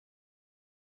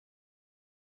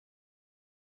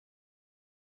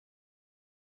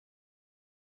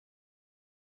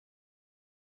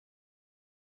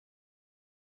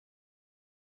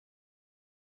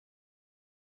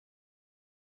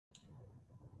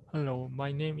Hello,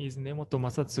 my name is Nemoto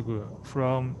Masatsugu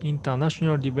from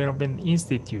International Development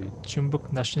Institute,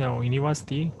 Chunbuk National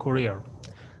University, Korea.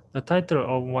 The title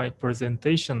of my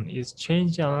presentation is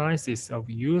Change Analysis of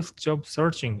Youth Job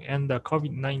Searching and the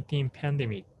COVID-19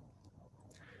 Pandemic.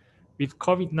 With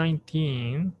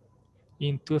COVID-19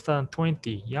 in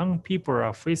 2020, young people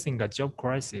are facing a job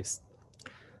crisis.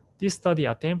 This study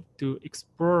attempts to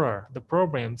explore the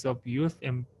problems of youth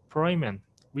employment,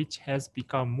 which has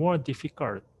become more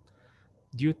difficult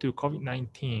due to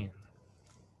COVID-19.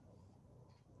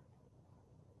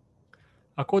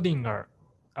 According,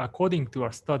 according to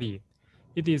a study,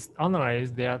 it is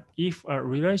analyzed that if a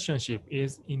relationship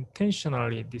is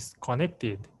intentionally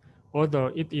disconnected, although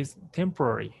it is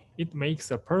temporary, it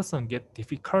makes a person get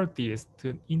difficulties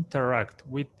to interact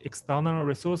with external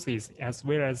resources as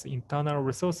well as internal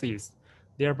resources,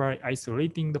 thereby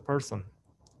isolating the person.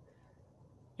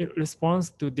 In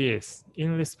response to this,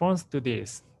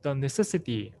 the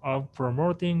necessity of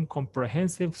promoting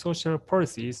comprehensive social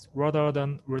policies rather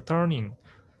than returning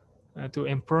to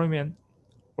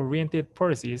employment-oriented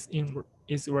policies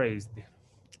is raised.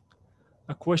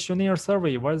 A questionnaire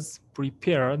survey was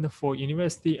prepared for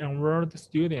university enrolled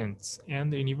students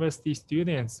and university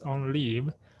students on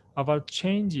leave about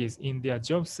changes in their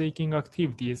job-seeking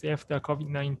activities after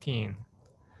COVID-19.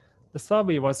 The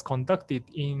survey was conducted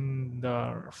in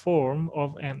the form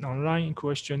of an online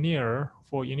questionnaire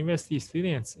for university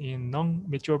students in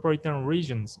non-metropolitan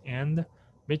regions and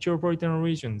metropolitan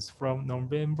regions from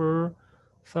November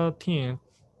 13th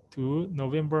to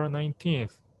November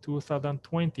 19th,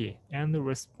 2020, and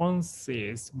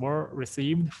responses were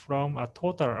received from a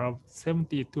total of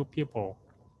 72 people.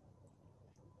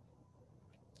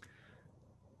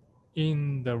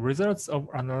 In the results of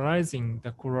analyzing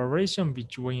the correlation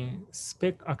between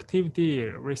spec activity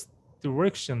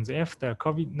restrictions after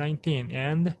COVID-19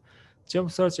 and job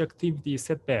search activity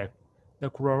setback, the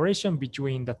correlation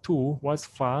between the two was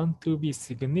found to be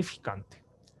significant.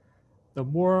 The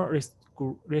more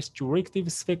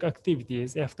restrictive spec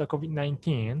activities after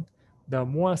COVID-19, the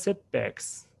more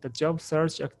setbacks the job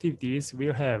search activities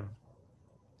will have.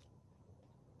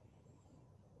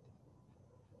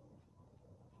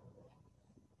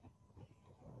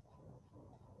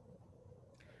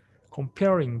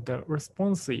 Comparing the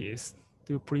responses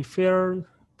to preferred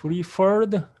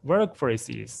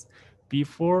workplaces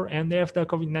before and after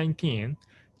COVID-19,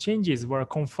 changes were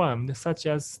confirmed such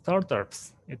as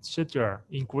startups, etc.,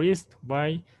 increased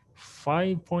by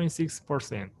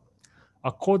 5.6%.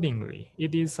 Accordingly,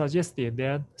 it is suggested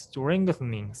that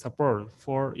strengthening support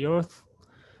for youth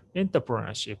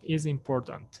entrepreneurship is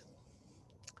important.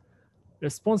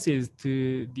 Responses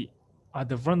to the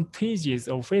advantages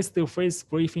of face-to-face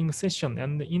briefing session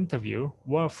and interview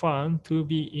were found to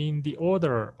be in the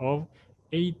order of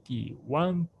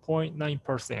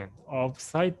 81.9% of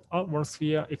site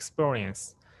atmosphere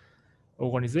experience,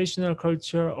 organizational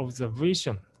culture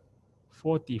observation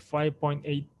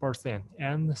 45.8%,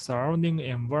 and surrounding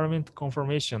environment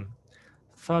confirmation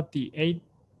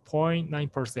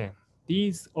 38.9%.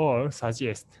 These all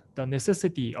suggest the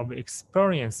necessity of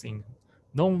experiencing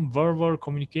non-verbal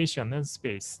communication and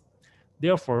space.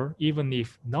 Therefore, even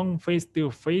if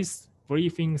non-face-to-face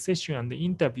briefing session and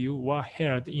interview were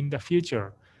held in the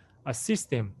future, a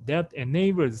system that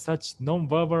enables such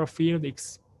non-verbal field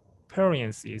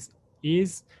experiences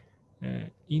is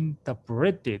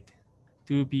interpreted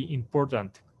to be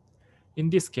important. In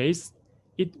this case,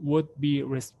 it would be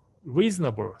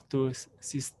reasonable to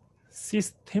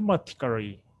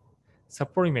systematically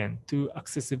supplement to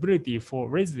accessibility for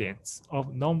residents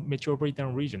of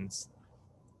non-metropolitan regions.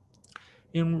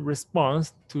 In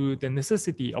response to the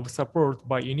necessity of support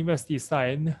by university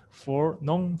side for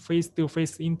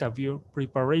non-face-to-face interview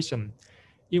preparation,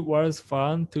 it was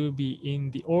found to be in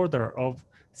the order of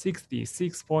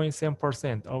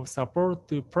 66.7% of support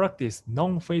to practice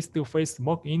non-face-to-face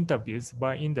mock interviews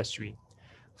by industry,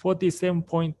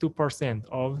 47.2%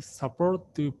 of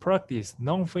support to practice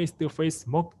non-face-to-face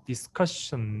mock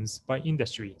discussions by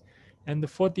industry, and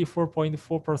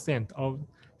 44.4% of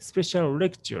special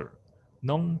lecture,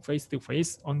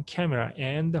 non-face-to-face on camera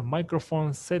and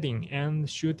microphone setting and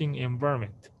shooting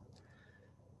environment.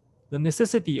 The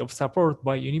necessity of support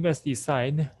by university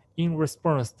side in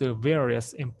response to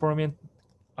various employment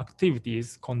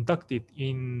activities conducted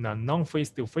in a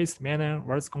non-face-to-face manner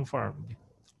was confirmed.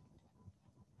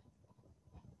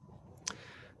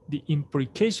 The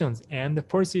implications and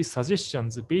policy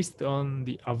suggestions based on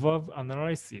the above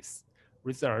analysis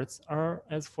results are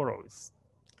as follows.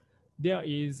 There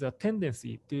is a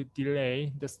tendency to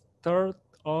delay the start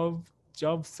of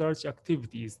job search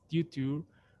activities due to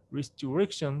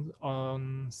restrictions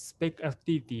on spec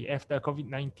activity after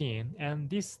COVID-19, and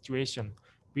this situation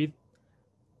with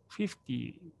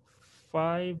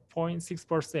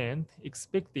 55.6%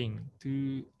 expecting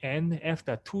to end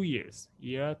after 2 years,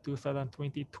 year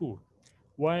 2022,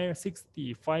 while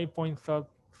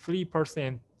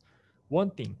 65.3%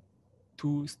 wanting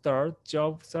to start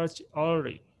job search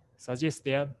early, suggests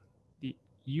that the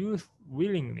youth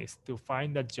willingness to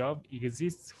find a job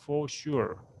exists for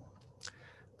sure.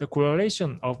 The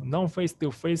correlation of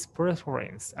non-face-to-face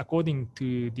preference according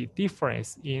to the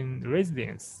difference in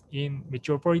residence in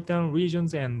metropolitan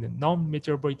regions and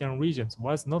non-metropolitan regions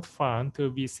was not found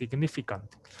to be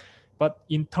significant. But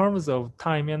in terms of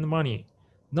time and money,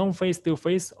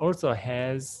 non-face-to-face also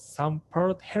has some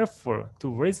part helpful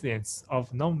to residents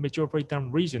of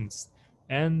non-metropolitan regions,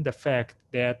 and the fact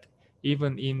that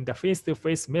even in the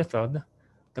face-to-face method,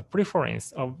 the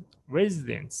preference of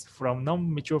residents from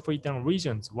non-metropolitan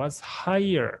regions was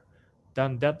higher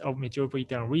than that of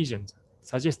metropolitan regions,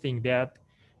 suggesting that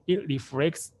it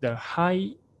reflects the high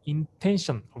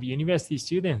intention of university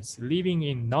students living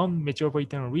in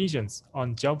non-metropolitan regions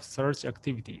on job search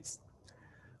activities.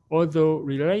 Although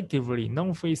relatively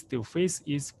non-face-to-face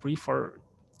is preferred,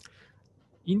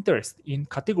 interest in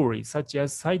categories such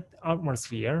as site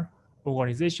atmosphere,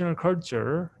 organizational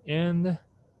culture, and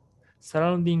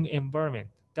surrounding environment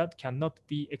that cannot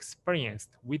be experienced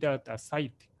without a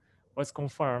site was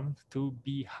confirmed to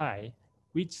be high,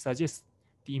 which suggests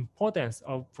the importance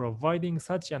of providing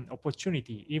such an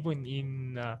opportunity even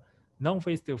in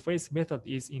non-face-to-face method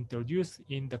is introduced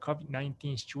in the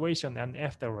COVID-19 situation and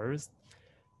afterwards.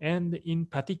 And in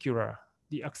particular,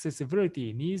 the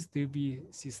accessibility needs to be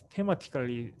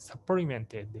systematically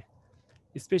supplemented,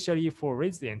 especially for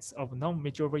residents of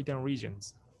non-metropolitan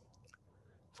regions.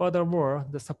 Furthermore,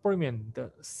 the supplement the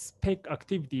spec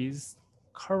activities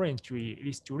currently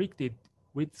restricted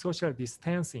with social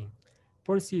distancing.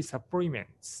 Policy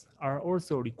supplements are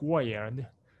also required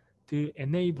to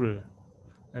enable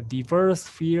diverse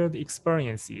field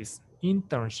experiences,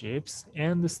 internships,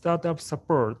 and startup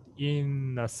support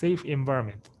in a safe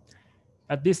environment.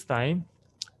 At this time,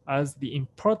 as the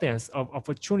importance of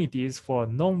opportunities for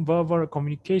nonverbal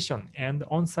communication and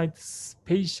on-site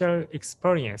spatial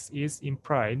experience is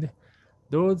implied,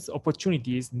 those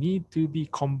opportunities need to be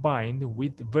combined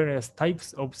with various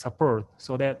types of support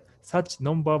so that such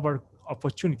nonverbal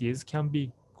opportunities can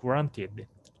be granted.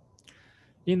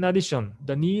 In addition,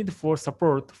 the need for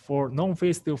support for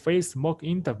non-face-to-face mock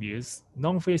interviews,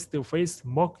 non-face-to-face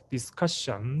mock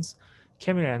discussions,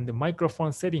 camera and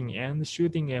microphone setting and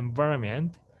shooting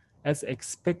environment as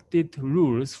expected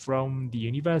rules from the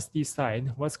university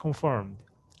side was confirmed.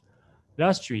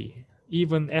 Lastly,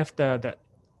 even after the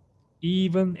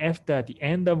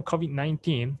end of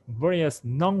COVID-19, various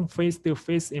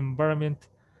non-face-to-face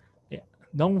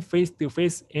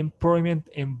employment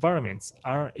environments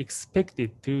are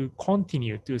expected to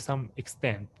continue to some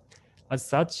extent. As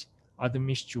such,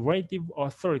 administrative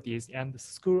authorities and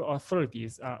school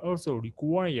authorities are also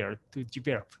required to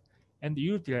develop and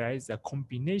utilize a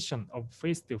combination of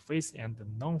face-to-face and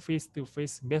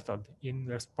non-face-to-face method in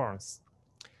response.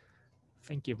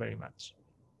 Thank you very much.